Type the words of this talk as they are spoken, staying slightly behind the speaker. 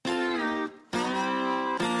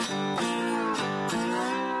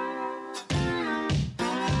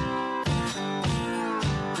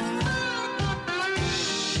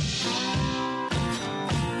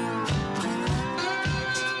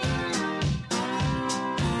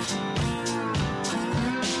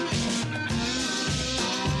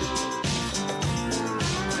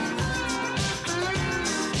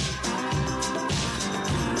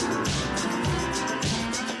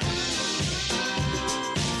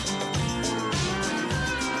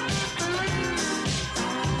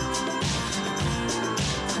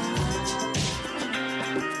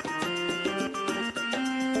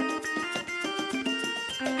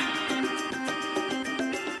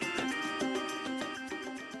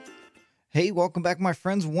Hey, welcome back, my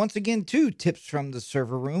friends, once again to Tips from the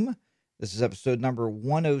Server Room. This is episode number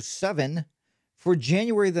 107 for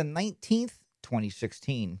January the 19th,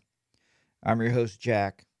 2016. I'm your host,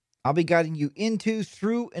 Jack. I'll be guiding you into,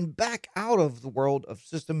 through, and back out of the world of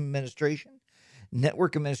system administration,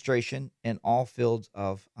 network administration, and all fields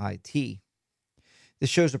of IT. This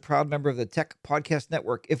show is a proud member of the Tech Podcast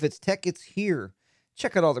Network. If it's tech, it's here.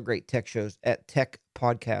 Check out all the great tech shows at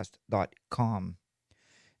techpodcast.com.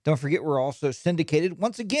 Don't forget, we're also syndicated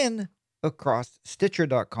once again across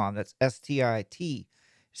Stitcher.com. That's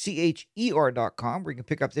STITCHER.com, where you can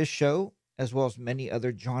pick up this show as well as many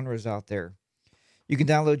other genres out there. You can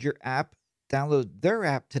download their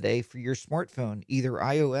app today for your smartphone, either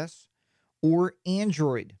iOS or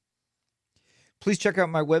Android. Please check out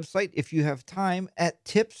my website if you have time at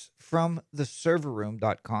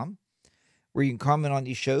tipsfromtheserverroom.com, where you can comment on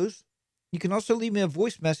these shows. You can also leave me a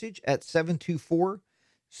voice message at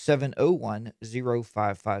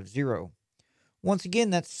 724-701-0550. Once again,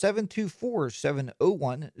 that's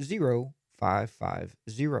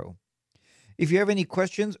 724-701-0550. If you have any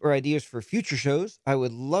questions or ideas for future shows, I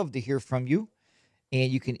would love to hear from you. And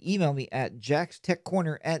you can email me at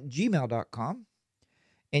jackstechcorner@gmail.com.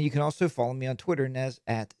 And you can also follow me on Twitter as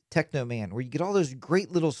at Technoman, where you get all those great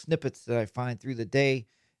little snippets that I find through the day,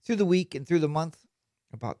 through the week, and through the month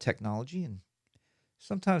about technology and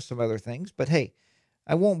sometimes some other things. But hey,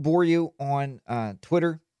 I won't bore you on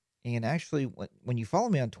Twitter. And actually, when you follow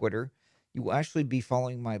me on Twitter, you will actually be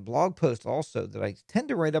following my blog post also that I tend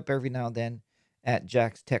to write up every now and then at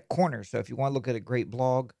Jack's Tech Corner. So if you want to look at a great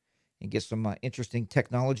blog and get some interesting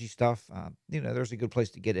technology stuff, there's a good place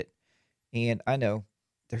to get it. And I know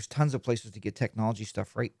there's tons of places to get technology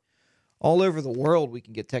stuff, right? All over the world, we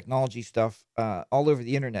can get technology stuff all over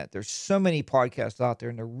the internet. There's so many podcasts out there,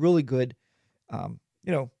 and they're really good. Um,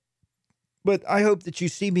 you know, but I hope that you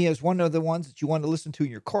see me as one of the ones that you want to listen to in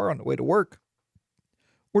your car on the way to work.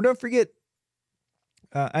 Or don't forget,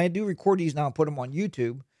 I do record these now and put them on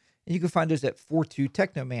YouTube, and you can find us at 42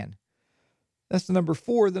 Technoman. That's the number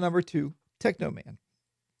 4, the number 2 Technoman.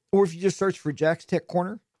 Or if you just search for Jack's Tech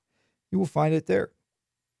Corner, you will find it there.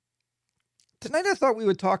 Tonight, I thought we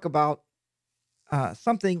would talk about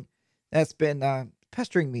something that's been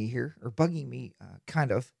pestering me here, or bugging me, kind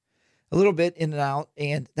of a little bit in and out,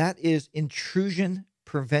 and that is intrusion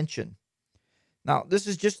prevention. Now, this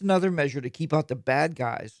is just another measure to keep out the bad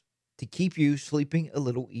guys, to keep you sleeping a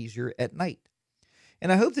little easier at night.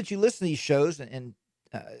 And I hope that you listen to these shows and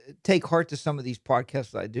take heart to some of these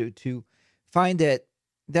podcasts that I do to find that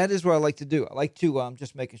that is what I like to do. I like to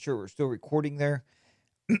just making sure we're still recording there,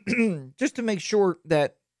 just to make sure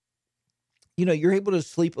that you're able to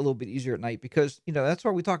sleep a little bit easier at night because that's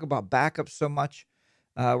why we talk about backups so much.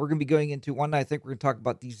 We're going to be going into one night. I think we're going to talk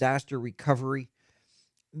about disaster recovery.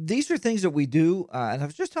 These are things that we do, and I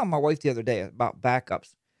was just telling my wife the other day about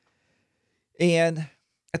backups, and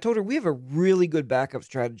I told her we have a really good backup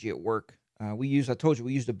strategy at work. I told you,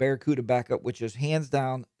 we use the Barracuda backup, which is hands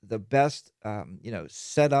down the best,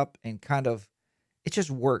 setup and kind of, it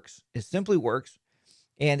just works. It simply works.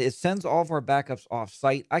 And it sends all of our backups off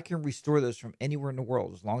site. I can restore those from anywhere in the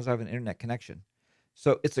world as long as I have an internet connection.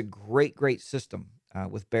 So it's a great, great system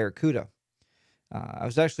with Barracuda. I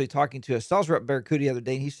was actually talking to a sales rep at Barracuda the other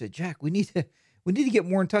day, and he said, "Jack, we need to get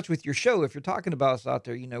more in touch with your show. If you're talking about us out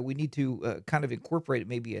there, we need to kind of incorporate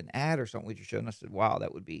maybe an ad or something with your show." And I said, "Wow,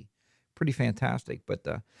 that would be pretty fantastic." But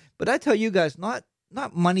I tell you guys, not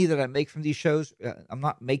money that I make from these shows. I'm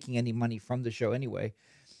not making any money from the show anyway.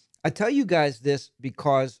 I tell you guys this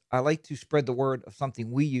because I like to spread the word of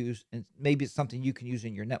something we use, and maybe it's something you can use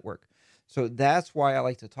in your network. So that's why I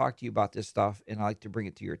like to talk to you about this stuff, and I like to bring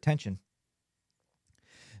it to your attention.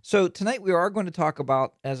 So tonight we are going to talk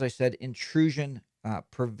about, as I said, intrusion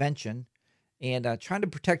prevention and trying to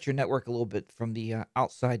protect your network a little bit from the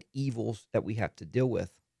outside evils that we have to deal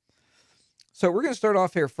with. So we're going to start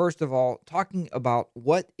off here, first of all, talking about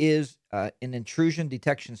what is an intrusion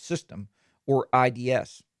detection system, or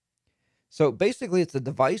IDS. So basically, it's a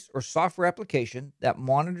device or software application that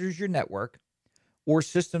monitors your network or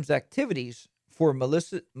system's activities for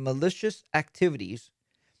malicious activities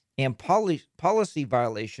and policy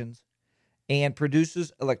violations, and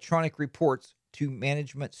produces electronic reports to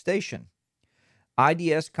management station.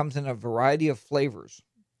 IDS comes in a variety of flavors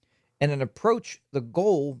and an approach the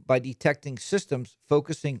goal by detecting systems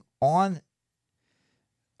focusing on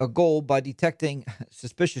a goal by detecting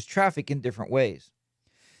suspicious traffic in different ways.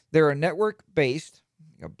 There are network based,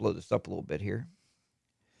 I'll blow this up a little bit here.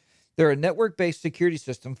 They're a network based security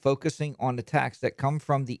system focusing on attacks that come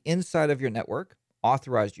from the inside of your network,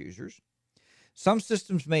 authorized users. Some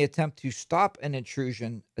systems may attempt to stop an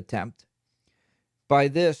intrusion attempt By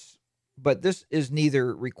this, but this is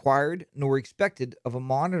neither required nor expected of a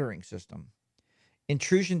monitoring system.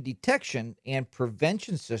 Intrusion detection and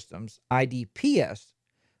prevention systems, IDPS,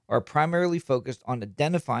 are primarily focused on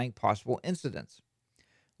identifying possible incidents,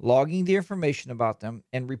 logging the information about them,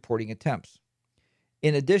 and reporting attempts.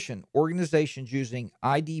 In addition, organizations using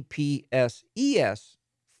IDPS-ES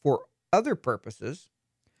for other purposes,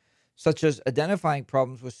 such as identifying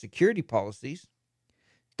problems with security policies,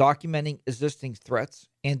 documenting existing threats,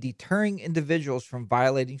 and deterring individuals from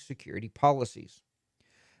violating security policies.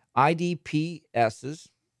 IDPSs,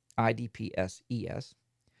 IDPS-ES,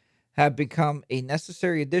 have become a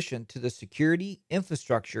necessary addition to the security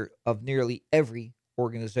infrastructure of nearly every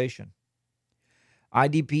organization.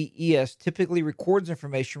 IDPES typically records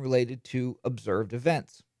information related to observed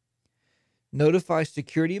events, notifies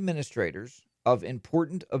security administrators of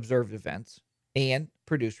important observed events, and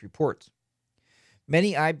produce reports.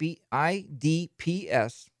 Many IDPS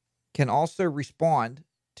can also respond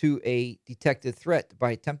to a detected threat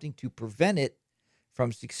by attempting to prevent it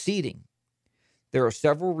from succeeding. There are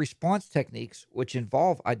several response techniques which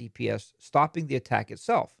involve IDPS stopping the attack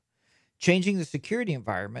itself, changing the security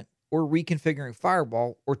environment, or reconfiguring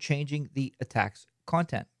firewall, or changing the attack's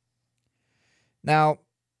content. Now,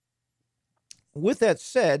 with that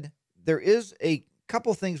said, there is a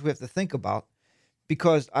couple things we have to think about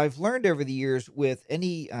because I've learned over the years with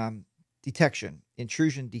any detection,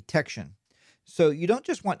 intrusion detection. So you don't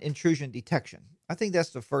just want intrusion detection. I think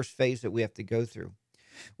that's the first phase that we have to go through.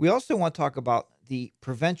 We also want to talk about the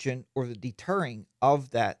prevention or the deterring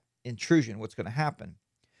of that intrusion, what's going to happen.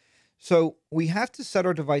 So we have to set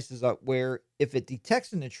our devices up where if it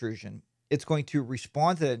detects an intrusion, it's going to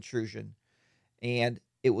respond to that intrusion and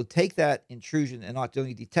it will take that intrusion and not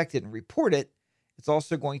only detect it and report it, it's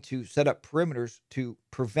also going to set up perimeters to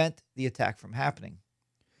prevent the attack from happening.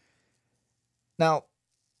 Now,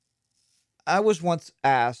 I was once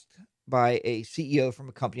asked by a CEO from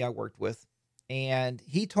a company I worked with, and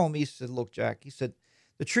he told me, he said, "Look, Jack," he said,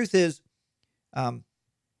 "the truth is, um,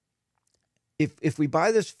 if we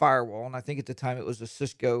buy this firewall, and I think at the time it was a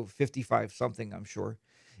Cisco 55 something, I'm sure,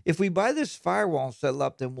 if we buy this firewall and set it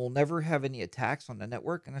up, then we'll never have any attacks on the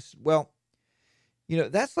network." And I said, "Well,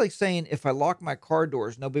 that's like saying if I lock my car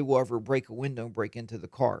doors, nobody will ever break a window and break into the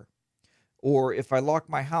car. Or if I lock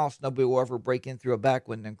my house, nobody will ever break in through a back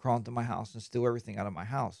window and crawl into my house and steal everything out of my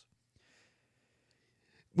house."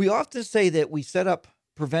 We often say that we set up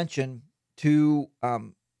prevention to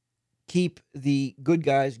keep the good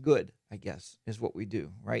guys good, I guess, is what we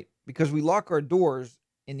do, right? Because we lock our doors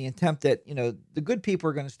in the attempt that, the good people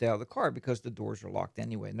are going to stay out of the car because the doors are locked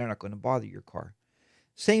anyway and they're not going to bother your car.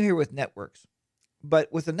 Same here with networks.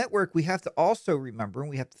 But with a network, we have to also remember, and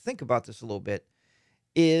we have to think about this a little bit,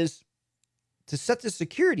 is to set the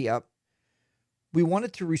security up, we want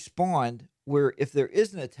it to respond where if there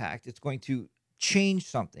is an attack, it's going to change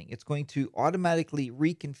something. It's going to automatically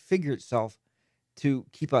reconfigure itself to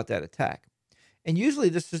keep out that attack. And usually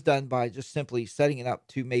this is done by just simply setting it up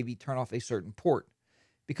to maybe turn off a certain port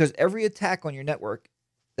because every attack on your network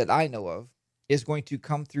that I know of is going to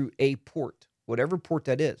come through a port, whatever port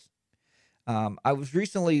that is. I was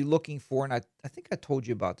recently looking for, and I think I told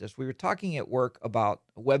you about this. We were talking at work about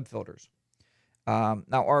web filters. Now,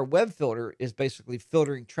 our web filter is basically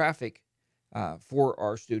filtering traffic for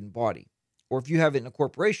our student body. Or if you have it in a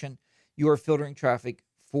corporation, you are filtering traffic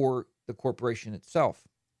for the corporation itself.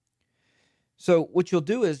 So, what you'll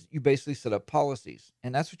do is you basically set up policies,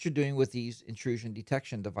 and that's what you're doing with these intrusion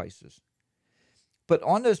detection devices. But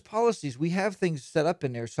on those policies, we have things set up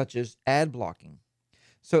in there such as ad blocking.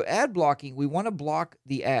 So, ad blocking, we want to block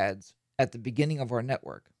the ads at the beginning of our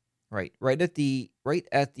network, right? Right at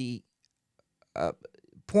the uh,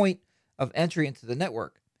 point of entry into the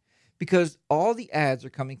network because all the ads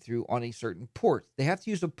are coming through on a certain port. They have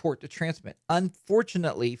to use a port to transmit.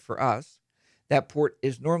 Unfortunately for us, that port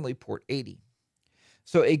is normally port 80.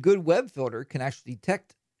 So a good web filter can actually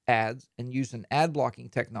detect ads and use an ad blocking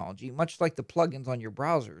technology, much like the plugins on your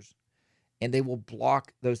browsers, and they will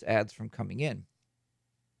block those ads from coming in.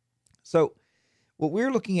 So what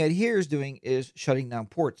we're looking at here is shutting down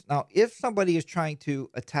ports. Now, if somebody is trying to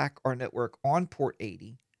attack our network on port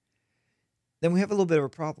 80, then we have a little bit of a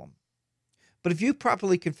problem. But if you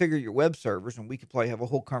properly configure your web servers, and we could probably have a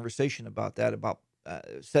whole conversation about that, about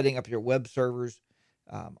setting up your web servers,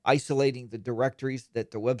 isolating the directories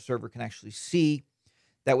that the web server can actually see.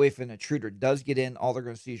 That way, if an intruder does get in, all they're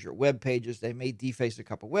going to see is your web pages. They may deface a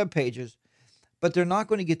couple web pages, but they're not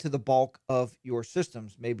going to get to the bulk of your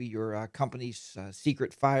systems, maybe your company's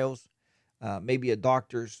secret files, maybe a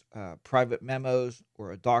doctor's private memos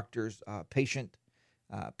or a doctor's patient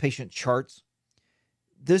charts.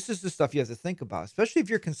 this is the stuff you have to think about, especially if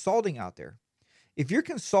you're consulting out there. If you're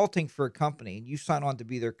consulting for a company and you sign on to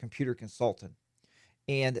be their computer consultant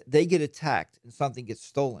and they get attacked and something gets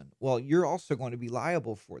stolen, well, you're also going to be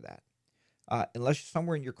liable for that. Unless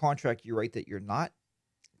somewhere in your contract you write that you're not,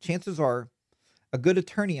 chances are a good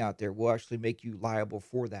attorney out there will actually make you liable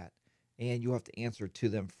for that. And you have to answer to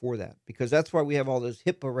them for that because that's why we have all those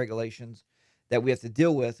HIPAA regulations that we have to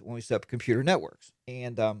deal with when we set up computer networks.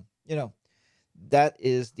 And, that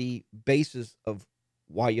is the basis of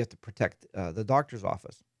why you have to protect the doctor's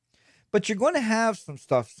office. But you're going to have some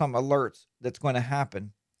stuff, some alerts that's going to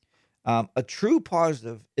happen. A true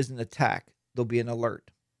positive is an attack, there'll be an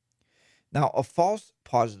alert. Now, a false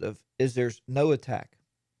positive is there's no attack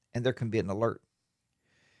and there can be an alert.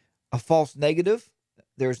 A false negative,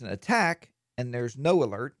 there's an attack and there's no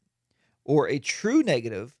alert. Or a true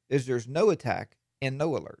negative is there's no attack and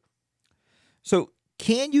no alert. So,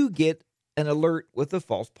 can you get an alert with a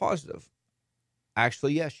false positive?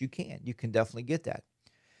 Actually, yes, you can. You can definitely get that.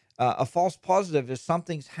 A false positive is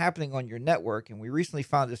something's happening on your network, and we recently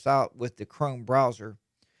found this out with the Chrome browser.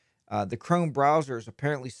 The Chrome browser is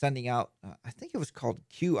apparently sending out, I think it was called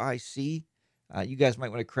QIC. You guys might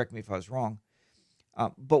want to correct me if I was wrong.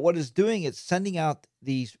 But what it's doing is sending out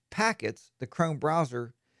these packets, the Chrome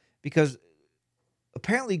browser, because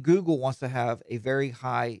apparently Google wants to have a very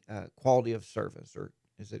high quality of service, or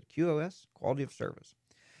is it QoS? Quality of service.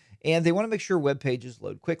 And they want to make sure web pages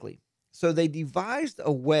load quickly. So they devised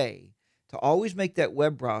a way to always make that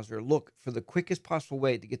web browser look for the quickest possible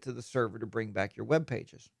way to get to the server to bring back your web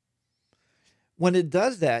pages. When it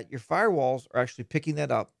does that, your firewalls are actually picking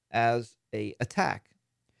that up as a attack,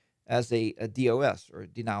 as a DOS or a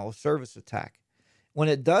denial of service attack. When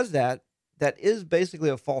it does that, that is basically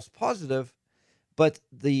a false positive, but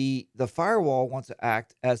the firewall wants to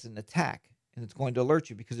act as an attack and it's going to alert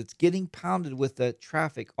you because it's getting pounded with the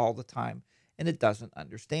traffic all the time and it doesn't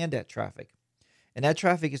understand that traffic. And that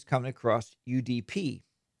traffic is coming across UDP.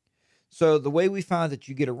 So the way we found that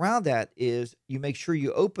you get around that is you make sure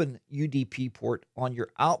you open UDP port on your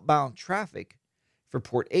outbound traffic for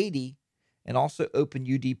port 80 and also open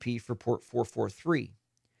UDP for port 443.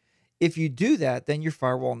 If you do that, then your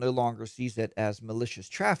firewall no longer sees it as malicious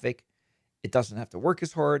traffic. It doesn't have to work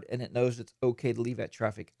as hard and it knows it's okay to leave that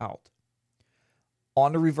traffic out.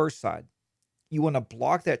 On the reverse side, you want to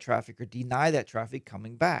block that traffic or deny that traffic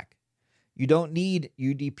coming back. You don't need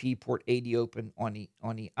UDP port 80 open on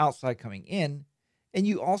the outside coming in, and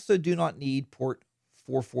you also do not need port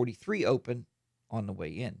 443 open on the way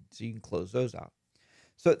in. So you can close those out.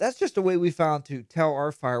 So that's just a way we found to tell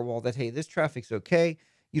our firewall that, hey, this traffic's okay.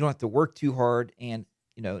 You don't have to work too hard, and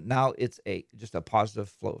now it's just a positive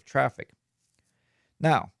flow of traffic.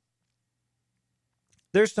 Now,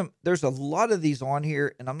 there's a lot of these on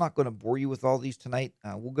here, and I'm not going to bore you with all these tonight.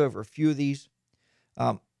 We'll go over a few of these.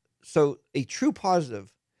 Um, so a true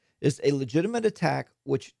positive is a legitimate attack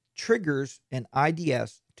which triggers an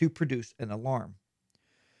IDS to produce an alarm.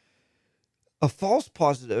 A false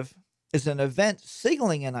positive is an event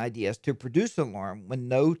signaling an IDS to produce an alarm when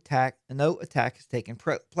no attack has taken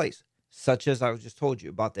place, such as I just told you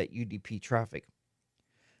about that UDP traffic.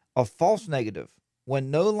 A false negative,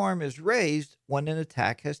 when no alarm is raised when an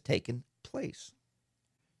attack has taken place.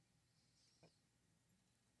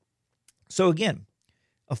 So again,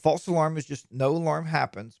 a false alarm is just no alarm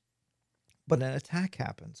happens, but an attack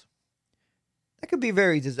happens. That could be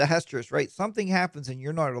very disastrous, right? Something happens and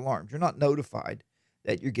you're not alarmed. You're not notified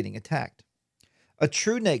that you're getting attacked. A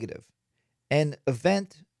true negative, an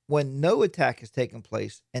event when no attack has taken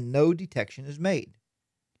place and no detection is made.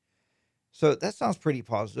 So that sounds pretty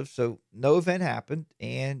positive. So no event happened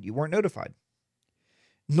and you weren't notified.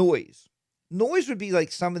 Noise. Noise would be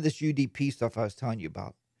like some of this UDP stuff I was telling you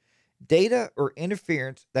about. Data or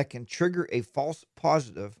interference that can trigger a false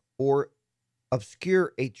positive or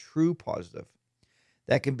obscure a true positive.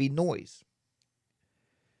 That can be noise.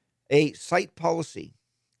 A site policy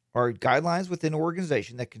are guidelines within an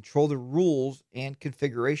organization that control the rules and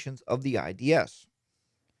configurations of the IDS.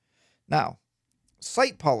 Now,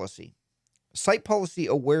 site policy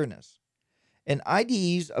awareness, an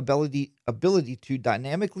IDE's ability to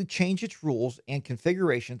dynamically change its rules and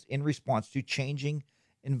configurations in response to changing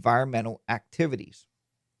environmental activities.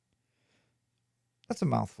 That's a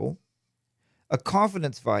mouthful. A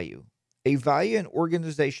confidence value, a value an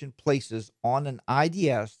organization places on an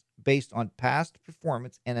IDS based on past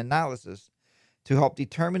performance and analysis to help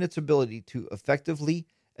determine its ability to effectively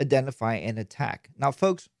identify and attack. Now,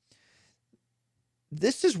 folks,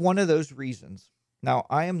 this is one of those reasons. Now,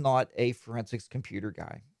 I am not a forensics computer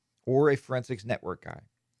guy or a forensics network guy.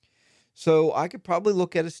 So I could probably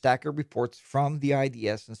look at a stack of reports from the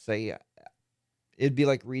IDS and say it'd be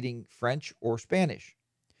like reading French or Spanish.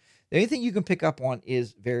 The only thing you can pick up on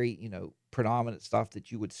is very, predominant stuff that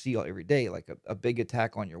you would see every day, like a big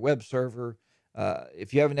attack on your web server.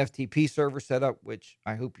 If you have an FTP server set up, which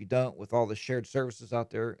I hope you don't, with all the shared services out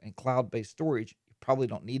there and cloud-based storage, you probably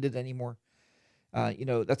don't need it anymore.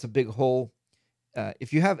 That's a big hole.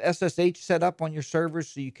 If you have SSH set up on your servers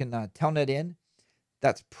so you can telnet in,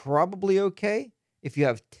 that's probably okay. If you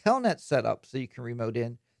have telnet set up so you can remote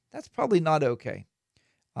in, that's probably not okay.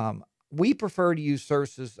 We prefer to use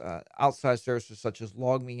services, outside services such as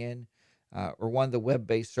LogMeIn, or one of the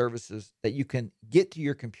web-based services that you can get to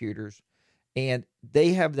your computers, and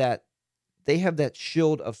they have that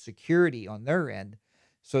shield of security on their end,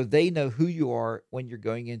 so they know who you are when you're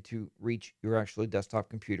going in to reach your actual desktop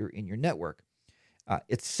computer in your network.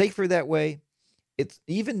 It's safer that way. It's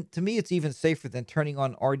even to me, it's even safer than turning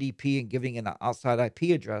on RDP and giving an outside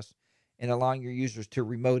IP address and allowing your users to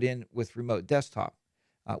remote in with remote desktop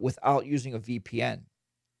without using a VPN.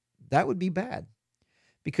 That would be bad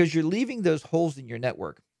because you're leaving those holes in your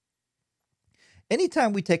network.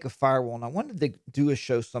 Anytime we take a firewall, and I wanted to do a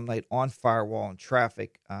show some night on firewall and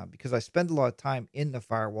traffic because I spend a lot of time in the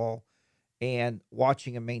firewall and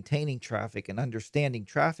watching and maintaining traffic and understanding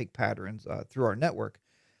traffic patterns through our network.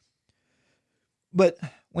 But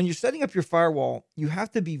when you're setting up your firewall, you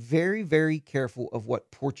have to be very, very careful of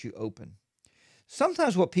what port you open.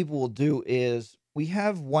 Sometimes what people will do is we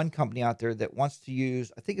have one company out there that wants to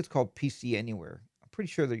use, I think it's called PC Anywhere. I'm pretty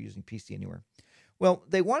sure they're using PC Anywhere. Well,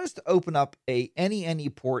 they want us to open up a any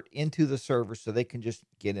port into the server so they can just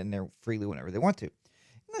get in there freely whenever they want to.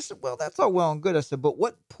 And I said, well, that's all well and good. I said, but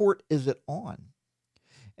what port is it on?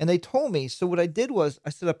 And they told me. So what I did was I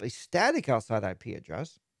set up a static outside IP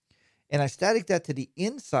address and I static that to the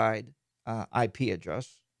inside IP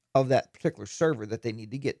address of that particular server that they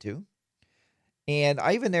need to get to. And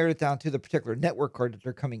I even narrowed it down to the particular network card that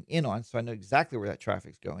they're coming in on, so I know exactly where that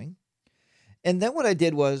traffic's going. And then what I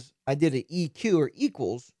did was I did an EQ or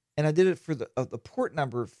equals, and I did it for the port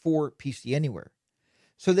number for PC Anywhere,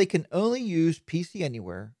 so they can only use PC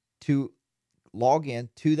Anywhere to log in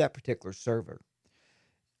to that particular server.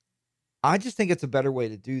 I just think it's a better way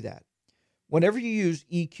to do that. Whenever you use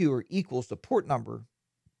EQ or equals the port number,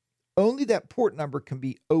 only that port number can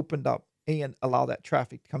be opened up and allow that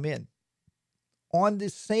traffic to come in. On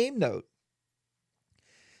this same note,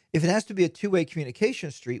 if it has to be a two-way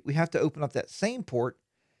communication street, we have to open up that same port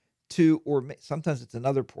to, or sometimes it's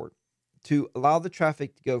another port, to allow the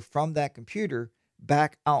traffic to go from that computer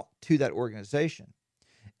back out to that organization.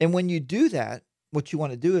 And when you do that, what you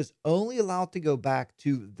want to do is only allow it to go back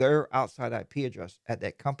to their outside IP address at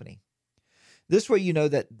that company. This way, you know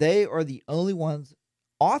that they are the only ones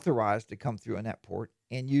authorized to come through a net port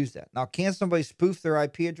and use that. Now, can somebody spoof their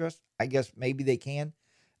IP address? I guess maybe they can.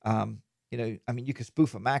 I mean, you could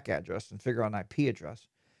spoof a MAC address and figure out an IP address.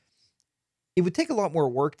 It would take a lot more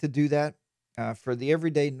work to do that. For the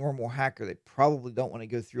everyday normal hacker, they probably don't want to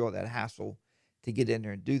go through all that hassle to get in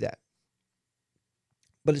there and do that.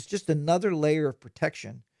 But it's just another layer of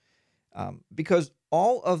protection because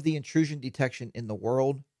all of the intrusion detection in the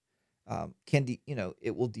world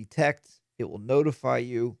it will detect, it will notify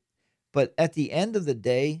you. But at the end of the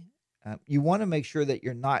day, you want to make sure that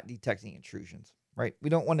you're not detecting intrusions, right? We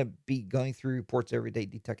don't want to be going through reports every day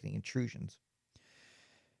detecting intrusions.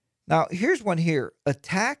 Now, here's one here: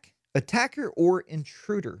 attacker, or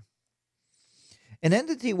intruder. An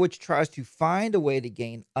entity which tries to find a way to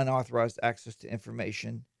gain unauthorized access to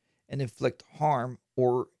information and inflict harm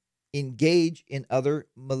or engage in other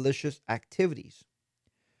malicious activities.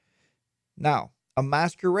 Now, a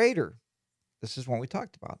masquerader. This is one we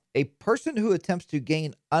talked about. A person who attempts to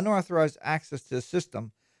gain unauthorized access to the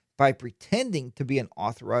system by pretending to be an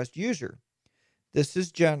authorized user. This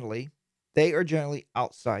is they are generally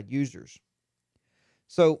outside users.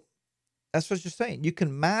 So that's what you're saying. You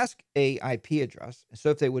can mask a IP address.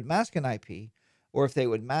 So if they would mask an IP, or if they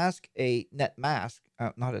would mask a net mask,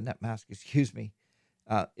 not a net mask, excuse me,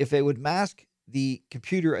 if they would mask the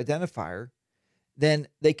computer identifier, then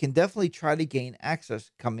they can definitely try to gain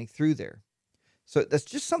access coming through there. So that's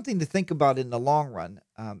just something to think about in the long run,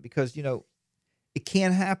 because it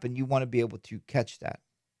can happen. You want to be able to catch that.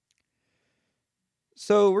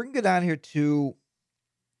 So we're gonna go down here to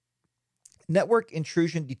network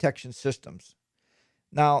intrusion detection systems.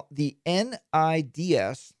 Now, the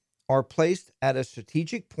NIDS are placed at a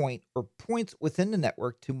strategic point or points within the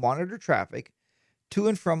network to monitor traffic to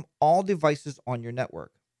and from all devices on your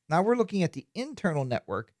network. Now we're looking at the internal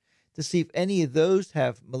network to see if any of those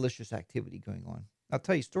have malicious activity going on. I'll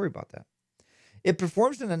tell you a story about that. It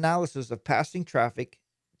performs an analysis of passing traffic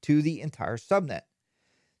to the entire subnet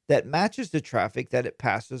that matches the traffic that it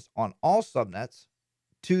passes on all subnets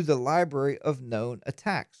to the library of known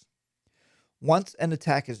attacks. Once an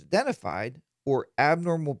attack is identified or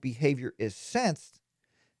abnormal behavior is sensed,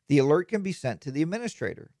 the alert can be sent to the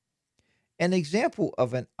administrator. An example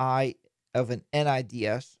of an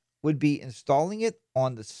NIDS would be installing it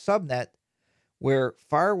on the subnet where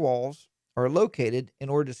firewalls are located in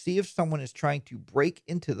order to see if someone is trying to break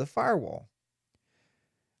into the firewall.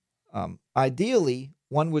 Ideally,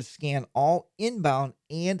 one would scan all inbound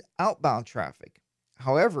and outbound traffic.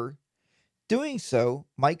 However, doing so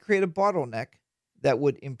might create a bottleneck that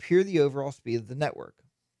would impair the overall speed of the network.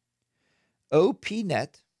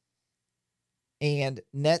 OPNet and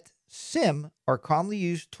NetSIM are commonly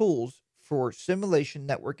used tools for simulation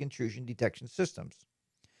network intrusion detection systems.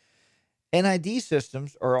 NID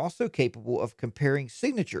systems are also capable of comparing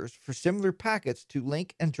signatures for similar packets to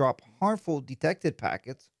link and drop harmful detected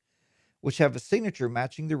packets which have a signature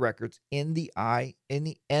matching the records in the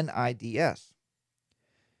NIDS.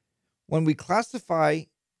 When we classify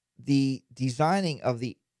the designing of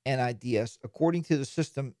the NIDS according to the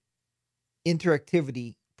system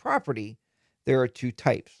interactivity property, there are two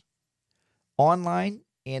types: online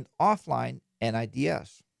and offline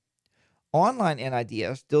NIDS. Online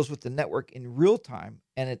NIDS deals with the network in real time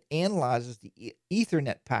and it analyzes the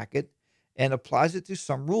Ethernet packet and applies it to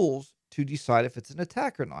some rules to decide if it's an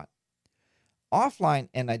attack or not. Offline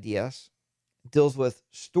NIDS deals with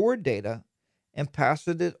stored data and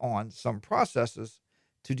passes it on some processes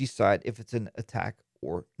to decide if it's an attack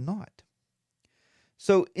or not.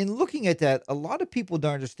 So, in looking at that, a lot of people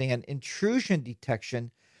don't understand intrusion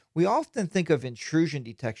detection. We often think of intrusion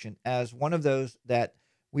detection as one of those that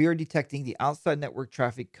we are detecting the outside network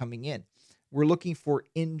traffic coming in. We're looking for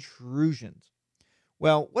intrusions.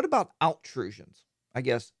 Well, what about outtrusions? I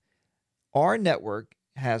guess our network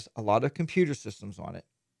has a lot of computer systems on it,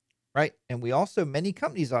 right? And we also, many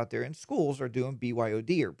companies out there in schools are doing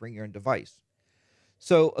BYOD or bring your own device.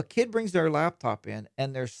 So a kid brings their laptop in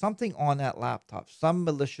and there's something on that laptop, some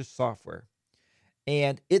malicious software,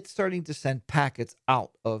 and it's starting to send packets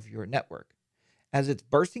out of your network. As it's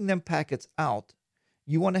bursting them packets out,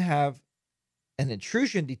 you want to have an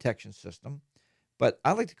intrusion detection system, but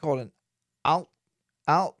I like to call it an out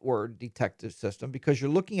outward detective system because you're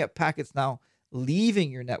looking at packets now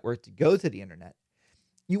leaving your network to go to the internet.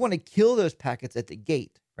 You want to kill those packets at the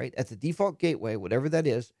gate, right? At the default gateway, whatever that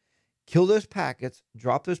is, kill those packets,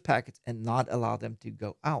 drop those packets, and not allow them to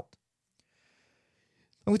go out.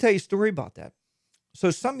 Let me tell you a story about that. So,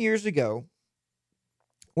 some years ago,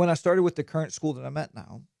 when I started with the current school that I'm at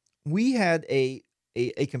now, we had a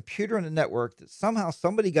computer on the network that somehow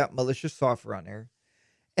somebody got malicious software on there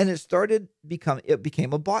and it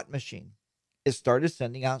became a bot machine. It started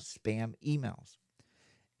sending out spam emails.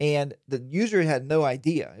 And the user had no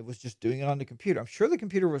idea. It was just doing it on the computer. I'm sure the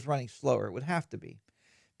computer was running slower. It would have to be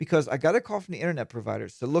because I got a call from the internet provider.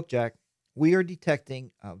 So, look, Jack, we are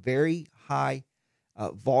detecting a very high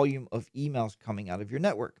volume of emails coming out of your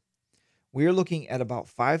network. We are looking at about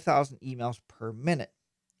 5,000 emails per minute.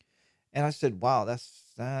 And I said, wow,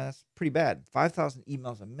 that's pretty bad. 5,000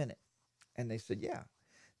 emails a minute. And they said, yeah.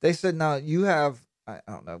 They said, now you have, I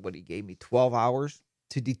don't know what he gave me, 12 hours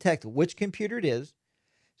to detect which computer it is,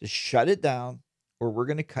 to shut it down, or we're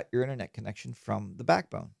going to cut your internet connection from the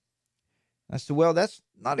backbone. I said, well, that's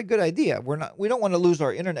not a good idea. We don't want to lose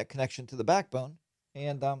our internet connection to the backbone.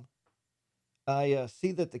 And I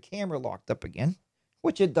see that the camera locked up again,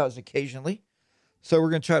 which it does occasionally. So we're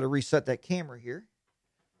going to try to reset that camera here.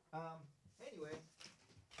 Um, anyway,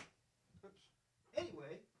 oops.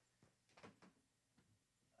 Anyway,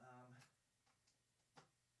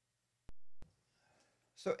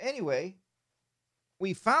 um, anyway,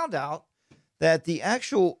 we found out that the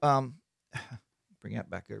actual bring that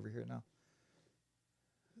back over here now.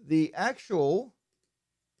 The actual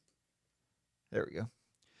There we go.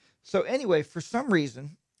 So anyway, for some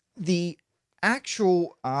reason, the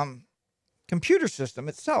actual computer system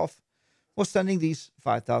itself was sending these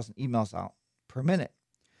 5,000 emails out per minute.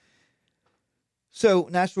 So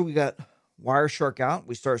naturally, we got Wireshark out.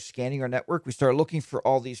 We started scanning our network. We started looking for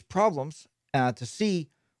all these problems to see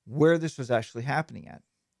where this was actually happening at.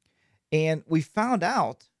 And we found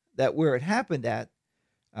out that where it happened at,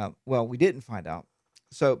 well, we didn't find out.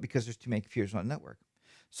 So because there's too many computers on the network.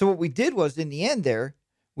 So what we did was in the end there,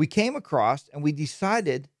 we came across and we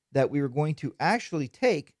decided that we were going to actually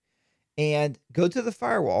take and go to the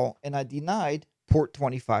firewall and I denied port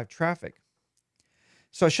 25 traffic.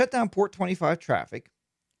 So I shut down port 25 traffic.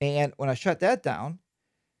 And when I shut that down,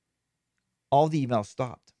 all the emails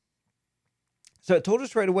stopped. So it told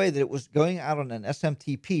us right away that it was going out on an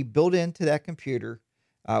SMTP built into that computer,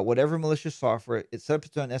 whatever malicious software. It set up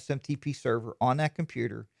its own SMTP server on that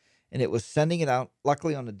computer, and it was sending it out,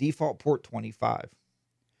 luckily on the default port 25.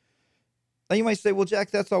 Now you might say, well,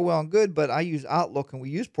 Jack, that's all well and good, but I use Outlook and we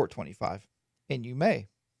use port 25. And you may.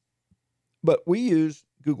 But we use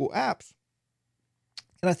Google Apps.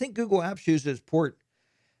 And I think Google Apps uses port,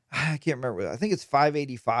 I can't remember. I think it's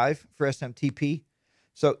 585 for SMTP.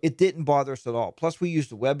 So it didn't bother us at all. Plus, we use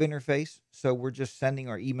the web interface. So we're just sending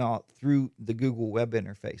our email out through the Google web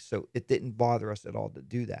interface. So it didn't bother us at all to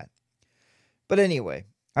do that. But anyway,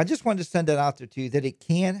 I just wanted to send that out there to you that it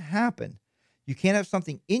can happen. You can't have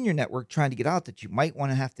something in your network trying to get out that you might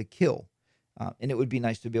want to have to kill. And it would be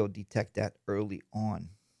nice to be able to detect that early on.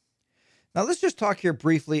 Now, let's just talk here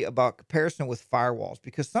briefly about comparison with firewalls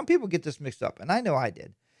because some people get this mixed up, and I know I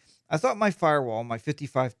did. I thought my firewall, my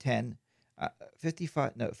 5510,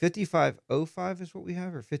 5505 is what we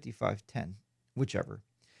have, or 5510, whichever.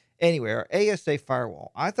 Anyway, our ASA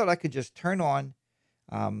firewall, I thought I could just turn on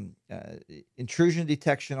intrusion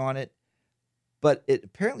detection on it, but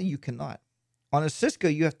apparently you cannot. On a Cisco,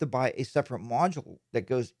 you have to buy a separate module that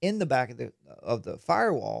goes in the back of the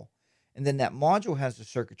firewall, and then that module has the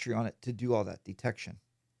circuitry on it to do all that detection.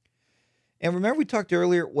 And remember, we talked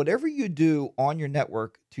earlier, whatever you do on your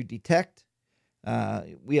network to detect,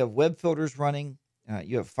 we have web filters running,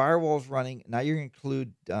 you have firewalls running. Now you're going to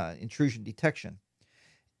include intrusion detection.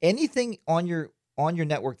 Anything on your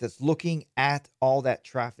network that's looking at all that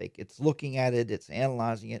traffic, it's looking at it, it's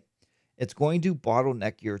analyzing it, it's going to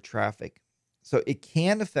bottleneck your traffic. So it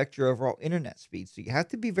can affect your overall internet speed. So you have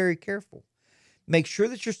to be very careful. Make sure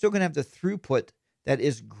that you're still going to have the throughput that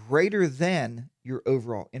is greater than your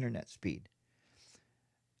overall internet speed.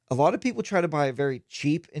 A lot of people try to buy a very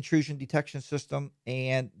cheap intrusion detection system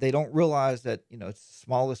and they don't realize that, it's the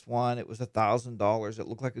smallest one. It was $1,000. It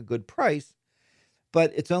looked like a good price,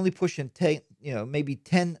 but it's only pushing maybe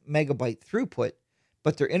 10 megabyte throughput,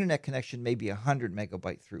 but their internet connection may be 100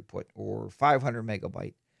 megabyte throughput or 500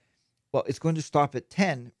 megabyte. Well, it's going to stop at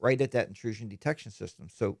 10 right at that intrusion detection system.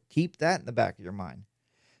 So keep that in the back of your mind.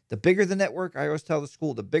 The bigger the network, I always tell the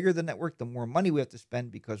school, the bigger the network, the more money we have to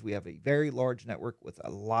spend because we have a very large network with a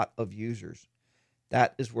lot of users.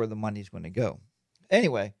 That is where the money is going to go.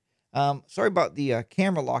 Anyway, sorry about the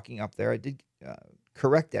camera locking up there. I did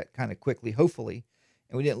correct that kind of quickly, hopefully,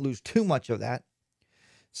 and we didn't lose too much of that.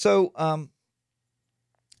 So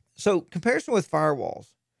comparison with firewalls.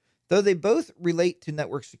 Though they both relate to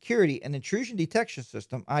network security, an intrusion detection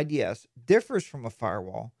system, IDS, differs from a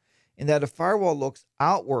firewall in that a firewall looks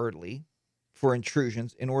outwardly for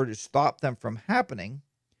intrusions in order to stop them from happening.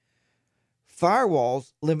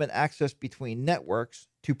 Firewalls limit access between networks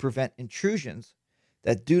to prevent intrusions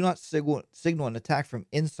that do not signal an attack from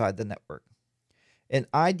inside the network. An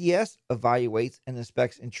IDS evaluates and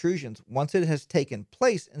inspects intrusions once it has taken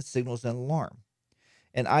place and signals an alarm.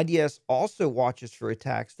 And IDS also watches for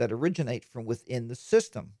attacks that originate from within the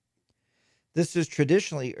system. This is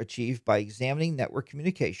traditionally achieved by examining network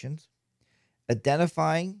communications,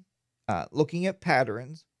 identifying, looking at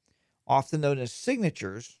patterns, often known as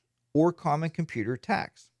signatures or common computer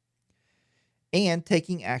attacks, and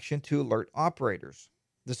taking action to alert operators.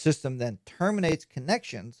 The system then terminates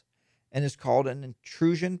connections and is called an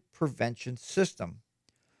intrusion prevention system,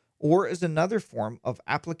 or is another form of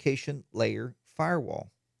application layer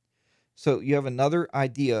firewall. So you have another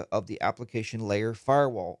idea of the application layer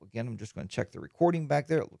firewall. Again, I'm just going to check the recording back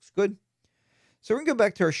there. It looks good. So we're going to go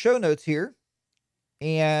back to our show notes here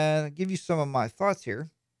and give you some of my thoughts here.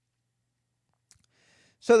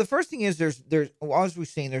 So the first thing is as we've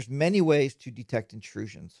seen, there's many ways to detect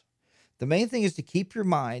intrusions. The main thing is to keep in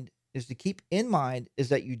mind is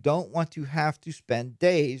that you don't want to have to spend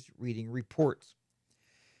days reading reports.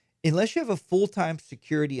 Unless you have a full-time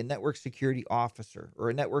security and network security officer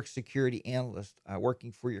or a network security analyst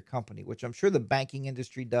working for your company, which I'm sure the banking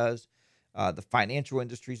industry does, the financial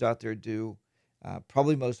industries out there do,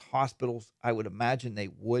 probably most hospitals, I would imagine they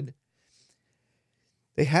would.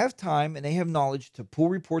 They have time and they have knowledge to pull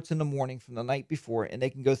reports in the morning from the night before, and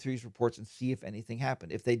they can go through these reports and see if anything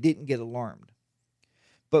happened, if they didn't get alarmed.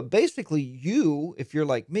 But basically, if you're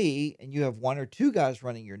like me and you have one or two guys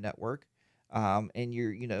running your network, and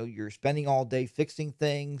you're spending all day fixing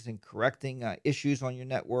things and correcting issues on your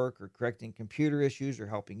network or correcting computer issues or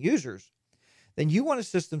helping users, then you want a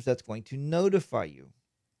system that's going to notify you.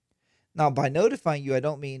 Now, by notifying you, I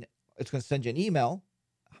don't mean it's going to send you an email.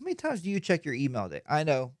 How many times do you check your email a day? I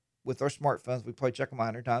know with our smartphones, we probably check them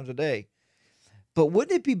 100 times a day. But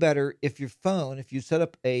wouldn't it be better if if you set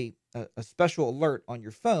up a special alert on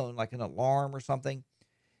your phone, like an alarm or something,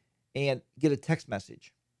 and get a text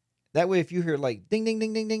message. That way, if you hear like ding, ding,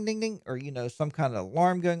 ding, ding, ding, ding, ding, or some kind of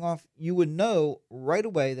alarm going off, you would know right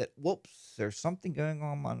away that whoops, there's something going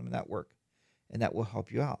on the network, and that will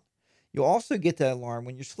help you out. You'll also get that alarm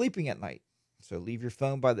when you're sleeping at night. So leave your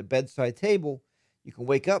phone by the bedside table. You can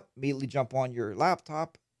wake up, immediately jump on your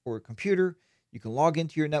laptop or computer. You can log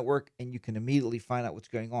into your network and you can immediately find out what's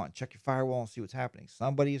going on. Check your firewall and see what's happening.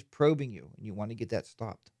 Somebody is probing you and you want to get that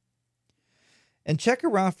stopped. And check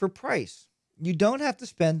around for price. You don't have to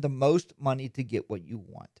spend the most money to get what you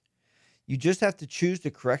want. You just have to choose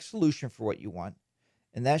the correct solution for what you want.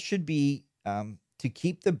 And that should be to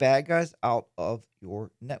keep the bad guys out of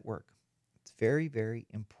your network. It's very, very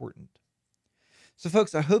important. So,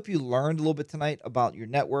 folks, I hope you learned a little bit tonight about your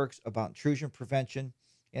networks, about intrusion prevention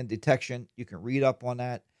and detection. You can read up on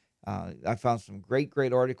that. I found some great,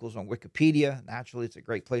 great articles on Wikipedia. Naturally, it's a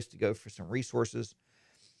great place to go for some resources.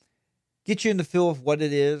 Get you in the feel of what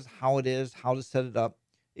it is, how to set it up.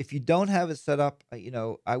 If you don't have it set up,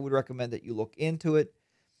 I would recommend that you look into it.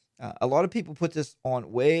 A lot of people put this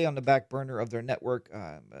on way on the back burner of their network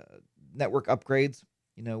upgrades.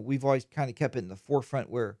 We've always kind of kept it in the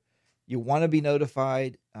forefront where you want to be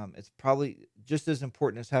notified. It's probably just as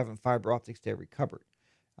important as having fiber optics to every cupboard.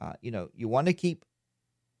 You want to keep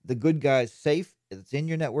the good guys safe that's in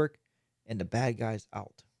your network and the bad guys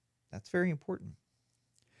out. That's very important.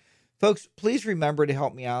 Folks, please remember to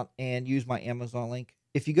help me out and use my Amazon link.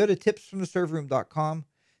 If you go to tipsfromtheserverroom.com,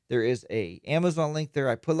 there is a Amazon link there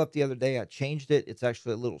I put up the other day. I changed it. It's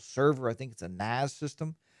actually a little server. I think it's a NAS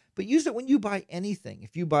system. But use it when you buy anything.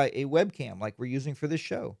 If you buy a webcam like we're using for this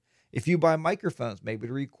show, if you buy microphones, maybe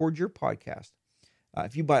to record your podcast,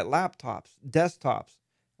 if you buy laptops, desktops,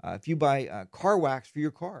 if you buy car wax for your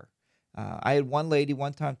car. I had one lady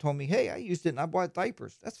one time told me, hey, I used it and I bought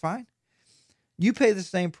diapers. That's fine. You pay the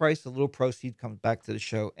same price, a little proceed comes back to the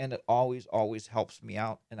show, and it always, always helps me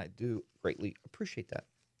out, and I do greatly appreciate that.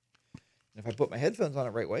 And if I put my headphones on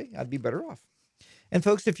the right way, I'd be better off. And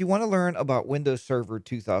folks, if you want to learn about Windows Server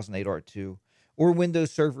 2008 R2 or Windows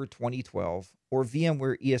Server 2012 or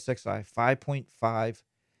VMware ESXi 5.5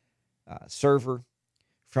 server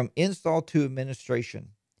from install to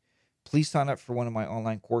administration, please sign up for one of my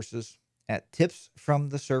online courses at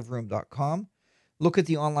tipsfromtheserverroom.com. Look at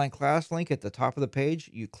the online class link at the top of the page.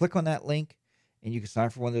 You click on that link and you can sign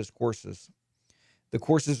up for one of those courses. The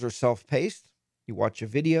courses are self-paced. You watch a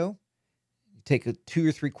video, you take a 2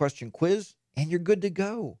 or 3 question quiz, and you're good to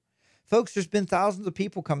go. Folks, there's been thousands of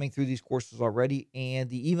people coming through these courses already,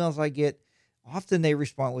 and the emails I get, often they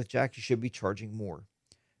respond with, Jack, you should be charging more.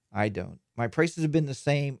 I don't. My prices have been the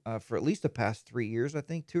same for at least the past 3 years, I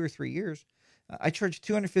think 2 or 3 years. I charge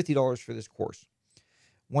 $250 for this course.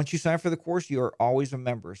 Once you sign up for the course, you are always a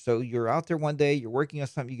member. So you're out there one day, you're working on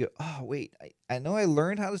something, you go, oh, wait, I know I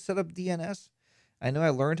learned how to set up DNS. I know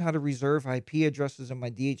I learned how to reserve IP addresses in my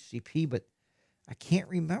DHCP, but I can't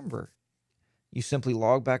remember. You simply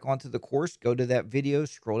log back onto the course, go to that video,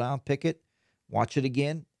 scroll down, pick it, watch it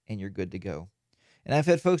again, and you're good to go. And I've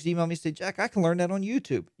had folks email me and say, Jack, I can learn that on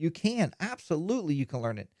YouTube. You can. Absolutely, you can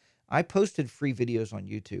learn it. I posted free videos on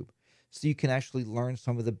YouTube so you can actually learn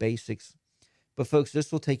some of the basics. But folks,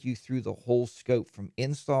 this will take you through the whole scope from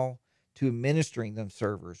install to administering them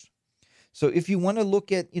servers. So if you want to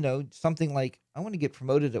look at, something like I want to get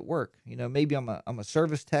promoted at work, maybe I'm a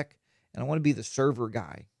service tech and I want to be the server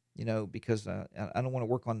guy, because I don't want to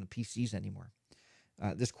work on the PCs anymore.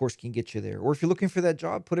 This course can get you there. Or if you're looking for that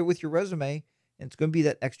job, put it with your resume and it's going to be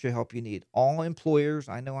that extra help you need. All employers,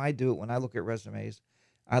 I know I do it when I look at resumes,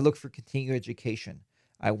 I look for continuing education.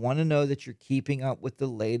 I want to know that you're keeping up with the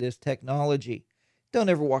latest technology. Don't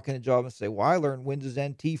ever walk in a job and say, well, I learned Windows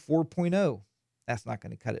NT 4.0. That's not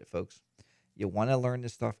going to cut it, folks. You want to learn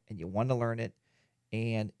this stuff and you want to learn it.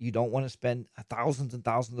 And you don't want to spend thousands and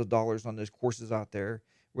thousands of dollars on those courses out there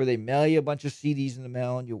where they mail you a bunch of CDs in the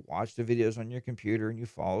mail and you watch the videos on your computer and you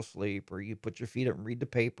fall asleep or you put your feet up and read the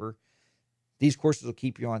paper. These courses will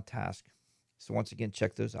keep you on task. So once again,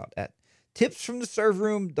 check those out at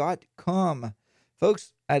tipsfromtheserverroom.com.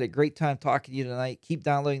 Folks, I had a great time talking to you tonight. Keep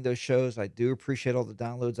downloading those shows. I do appreciate all the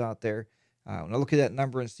downloads out there. When I look at that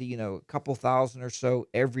number and see, a couple thousand or so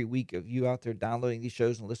every week of you out there downloading these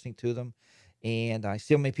shows and listening to them, and I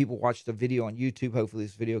see how many people watch the video on YouTube. Hopefully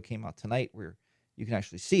this video came out tonight where you can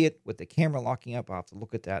actually see it with the camera locking up. I'll have to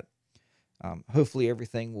look at that. Hopefully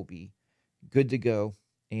everything will be good to go,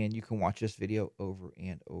 and you can watch this video over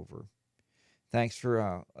and over. Thanks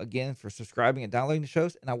for, again, for subscribing and downloading the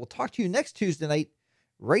shows. And I will talk to you next Tuesday night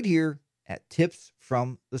right here at Tips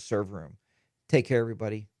from the Server Room. Take care,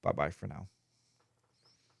 everybody. Bye-bye for now.